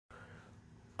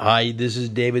Hi, this is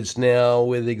David Snell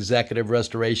with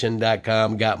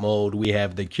ExecutiveRestoration.com. Got mold, we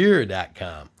have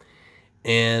thecure.com.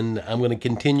 And I'm going to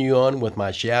continue on with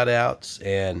my shout outs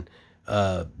and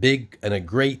a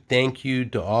great thank you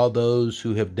to all those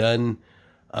who have done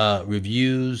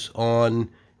reviews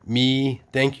on me.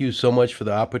 Thank you so much for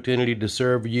the opportunity to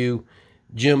serve you.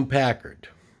 Jim Packard.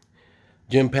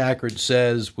 Jim Packard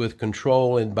says with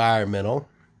Control Environmental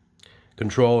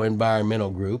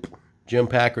Group, Jim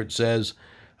Packard says,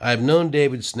 I've known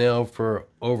David Snell for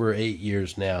over 8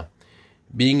 years now.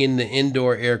 Being in the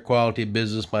indoor air quality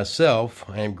business myself,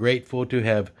 I am grateful to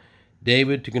have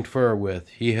David to confer with.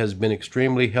 He has been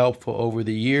extremely helpful over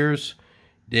the years.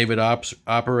 David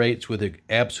operates with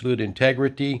absolute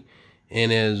integrity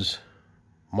and is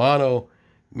maniacally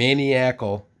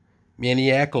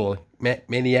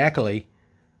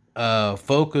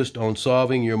focused on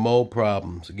solving your mold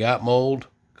problems. Got mold?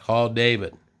 Call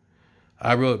David.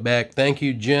 I wrote back, thank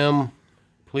you, Jim.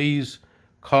 Please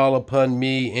call upon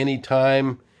me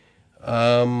anytime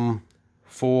I'm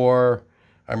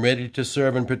ready to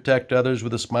serve and protect others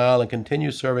with a smile and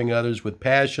continue serving others with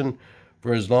passion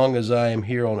for as long as I am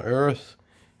here on earth.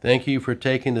 Thank you for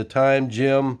taking the time,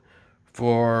 Jim,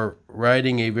 for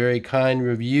writing a very kind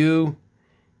review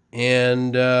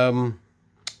and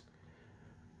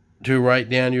to write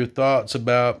down your thoughts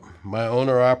about my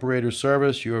owner-operator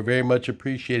service. You are very much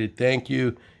appreciated. Thank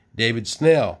you, David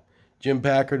Snell. Jim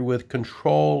Packard with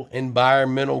Control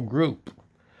Environmental Group.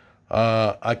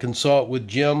 I consult with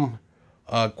Jim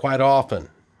quite often.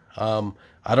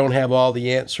 I don't have all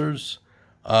the answers.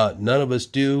 None of us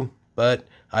do, but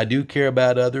I do care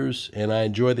about others, and I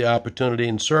enjoy the opportunity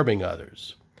in serving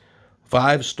others.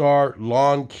 5-Star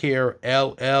Lawn Care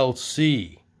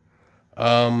LLC.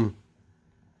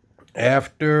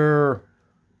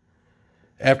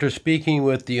 After speaking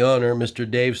with the owner, Mr.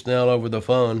 Dave Snell, over the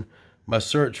phone, my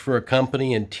search for a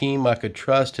company and team I could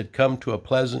trust had come to a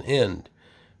pleasant end.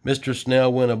 Mr.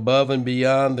 Snell went above and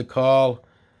beyond the call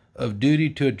of duty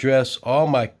to address all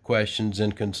my questions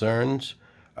and concerns.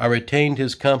 I retained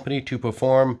his company to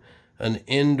perform an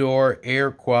indoor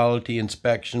air quality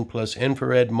inspection plus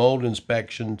infrared mold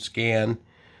inspection scan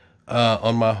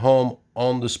on my home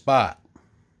on the spot.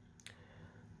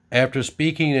 After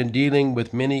speaking and dealing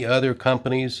with many other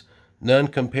companies, none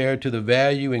compared to the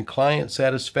value and client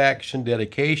satisfaction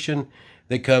dedication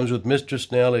that comes with Mr.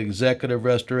 Snell at Executive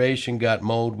Restoration. Got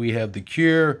mold, we have the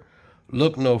cure.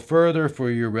 Look no further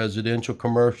for your residential,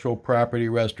 commercial, property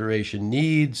restoration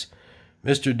needs.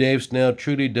 Mr. Dave Snell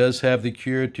truly does have the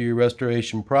cure to your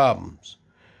restoration problems.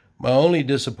 My only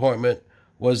disappointment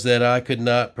was that I could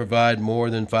not provide more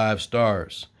than 5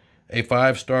 stars. A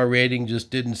 5-star rating just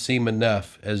didn't seem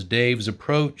enough, as Dave's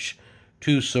approach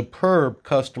to superb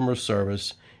customer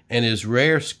service and his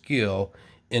rare skill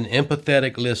in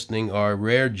empathetic listening are a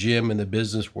rare gem in the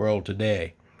business world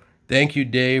today. Thank you,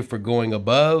 Dave, for going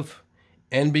above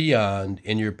and beyond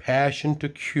in your passion to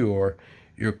cure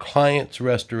your clients'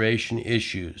 restoration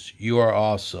issues. You are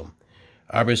awesome.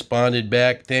 I responded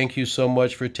back, thank you so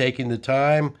much for taking the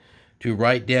time to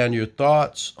write down your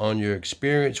thoughts on your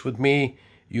experience with me.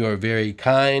 You are very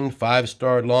kind,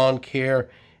 5-star lawn care,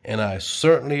 and I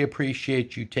certainly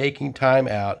appreciate you taking time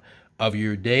out of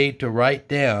your day to write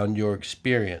down your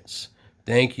experience.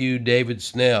 Thank you, David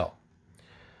Snell.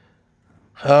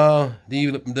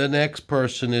 The next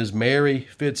person is Mary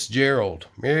Fitzgerald.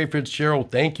 Mary Fitzgerald,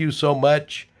 thank you so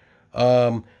much.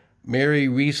 Mary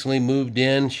recently moved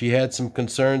in. She had some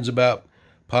concerns about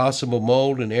possible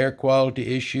mold and air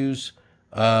quality issues.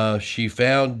 She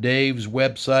found Dave's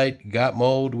website, Got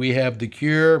Mold, We Have the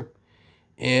Cure,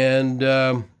 and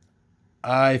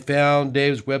I found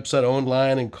Dave's website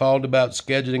online and called about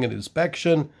scheduling an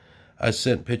inspection. I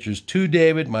sent pictures to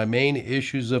David, my main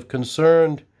issues of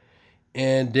concern,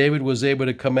 and David was able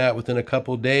to come out within a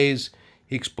couple of days.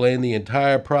 He explained the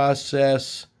entire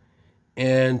process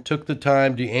and took the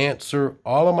time to answer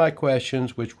all of my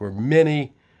questions, which were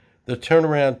many. The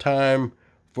turnaround time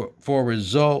for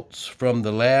results from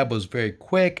the lab was very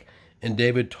quick, and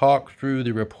David talked through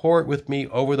the report with me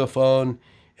over the phone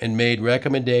and made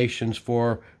recommendations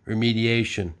for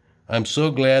remediation. I'm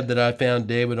so glad that I found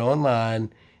David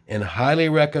online and highly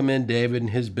recommend David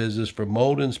and his business for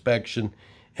mold inspection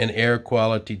and air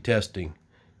quality testing.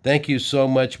 Thank you so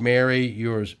much, Mary.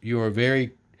 You are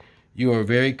very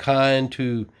kind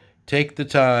to take the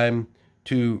time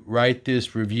to write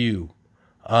this review.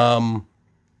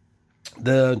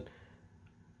 The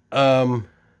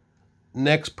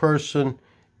next person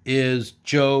is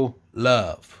Joe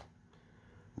Love.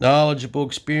 Knowledgeable,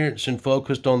 experienced, and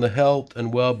focused on the health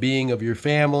and well-being of your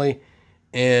family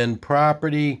and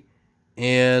property,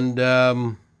 and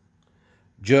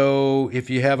Joe, if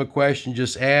you have a question,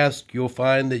 just ask. You'll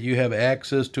find that you have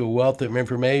access to a wealth of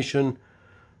information.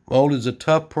 Mold is a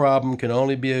tough problem, can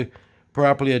only be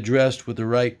properly addressed with the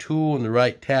right tool and the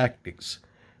right tactics.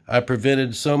 I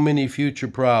prevented so many future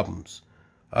problems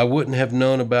I wouldn't have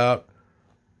known about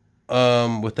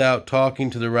without talking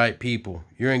to the right people.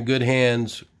 You're in good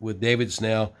hands with David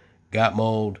Snell. Got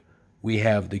mold. We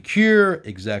have the cure,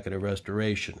 executive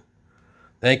restoration.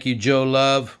 Thank you, Joe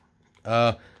Love.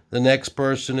 The next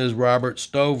person is Robert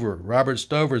Stover. Robert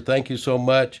Stover, thank you so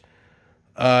much.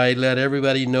 I let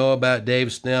everybody know about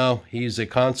Dave Snell. He's a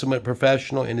consummate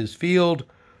professional in his field.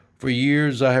 For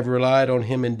years, I have relied on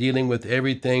him in dealing with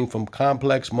everything from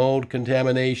complex mold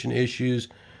contamination issues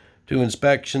to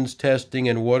inspections, testing,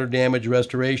 and water damage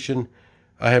restoration.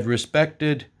 I have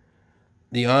respected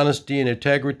the honesty and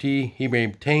integrity he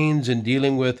maintains in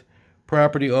dealing with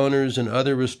property owners and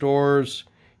other restorers.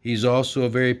 He's also a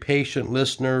very patient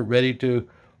listener, ready to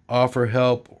offer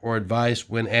help or advice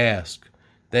when asked.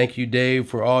 Thank you, Dave,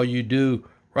 for all you do.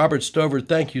 Robert Stover,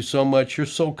 thank you so much. You're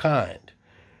so kind.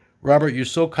 Robert, you're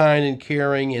so kind and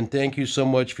caring, and thank you so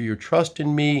much for your trust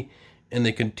in me and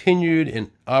the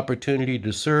continued opportunity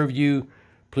to serve you.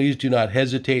 Please do not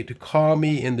hesitate to call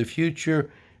me in the future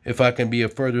if I can be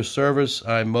of further service.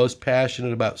 I'm most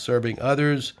passionate about serving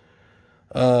others.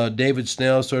 David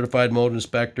Snell, Certified Mold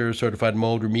Inspector, Certified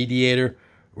Mold Remediator.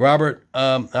 Robert,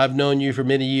 I've known you for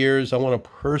many years. I want to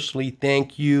personally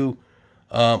thank you.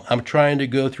 I'm trying to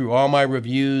go through all my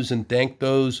reviews and thank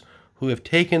those who have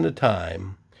taken the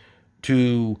time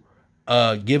to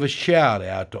give a shout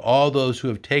out to all those who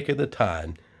have taken the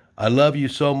time. I love you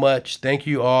so much. Thank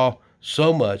you all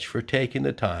so much for taking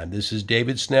the time. This is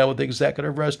David Snell with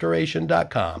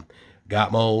ExecutiveRestoration.com.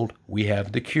 Got mold, we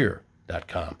have the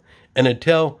cure.com. And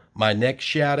until my next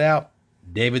shout out,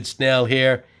 David Snell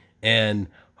here, and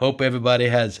hope everybody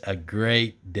has a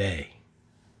great day.